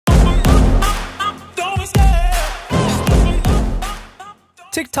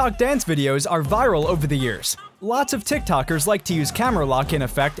TikTok dance videos are viral over the years. Lots of TikTokers like to use camera lock-in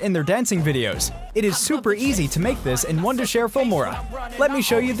effect in their dancing videos. It is super easy to make this in Wondershare Filmora. Let me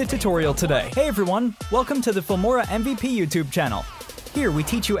show you the tutorial today. Hey everyone, welcome to the Filmora MVP YouTube channel. Here we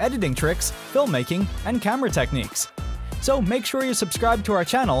teach you editing tricks, filmmaking, and camera techniques. So make sure you subscribe to our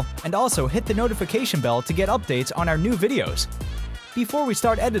channel and also hit the notification bell to get updates on our new videos. Before we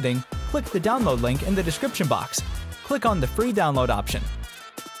start editing, click the download link in the description box. Click on the free download option.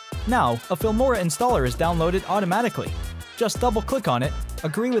 Now, a Filmora installer is downloaded automatically. Just double-click on it,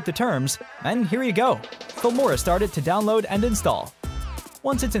 agree with the terms, and here you go! Filmora started to download and install.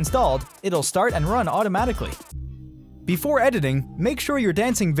 Once it's installed, it'll start and run automatically. Before editing, make sure your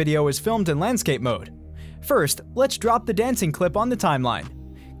dancing video is filmed in landscape mode. First, let's drop the dancing clip on the timeline.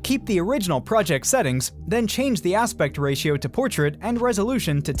 Keep the original project settings, then change the aspect ratio to portrait and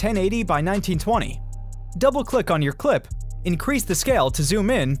resolution to 1080 by 1920. Double-click on your clip, increase the scale to zoom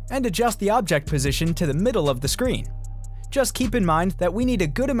in, and adjust the object position to the middle of the screen. Just keep in mind that we need a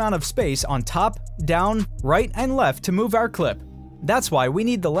good amount of space on top, down, right, and left to move our clip. That's why we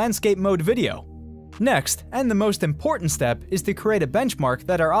need the landscape mode video. Next, and the most important step, is to create a benchmark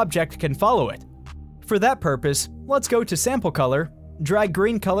that our object can follow it. For that purpose, let's go to Sample Color, drag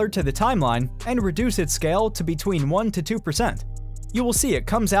green color to the timeline, and reduce its scale to between 1 to 2%. You will see it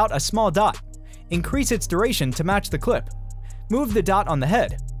comes out a small dot. Increase its duration to match the clip. Move the dot on the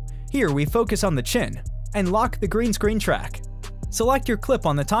head. Here we focus on the chin, and lock the green screen track. Select your clip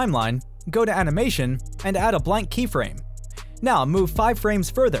on the timeline, go to Animation, and add a blank keyframe. Now move 5 frames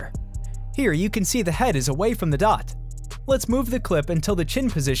further. Here you can see the head is away from the dot. Let's move the clip until the chin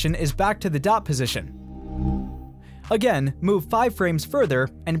position is back to the dot position. Again, move 5 frames further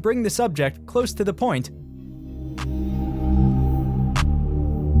and bring the subject close to the point.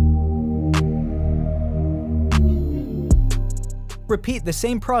 Repeat the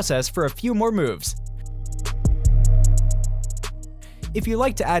same process for a few more moves. If you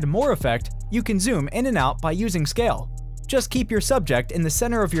like to add more effect, you can zoom in and out by using scale. Just keep your subject in the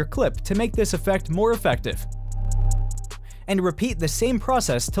center of your clip to make this effect more effective. And repeat the same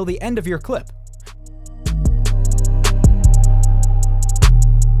process till the end of your clip.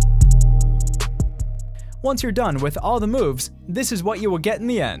 Once you're done with all the moves, this is what you will get in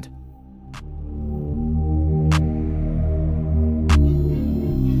the end.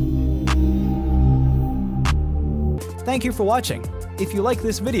 Thank you for watching. If you like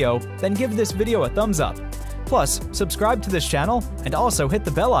this video, then give this video a thumbs up. Plus, subscribe to this channel and also hit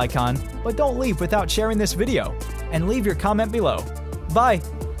the bell icon, but don't leave without sharing this video. And leave your comment below. Bye!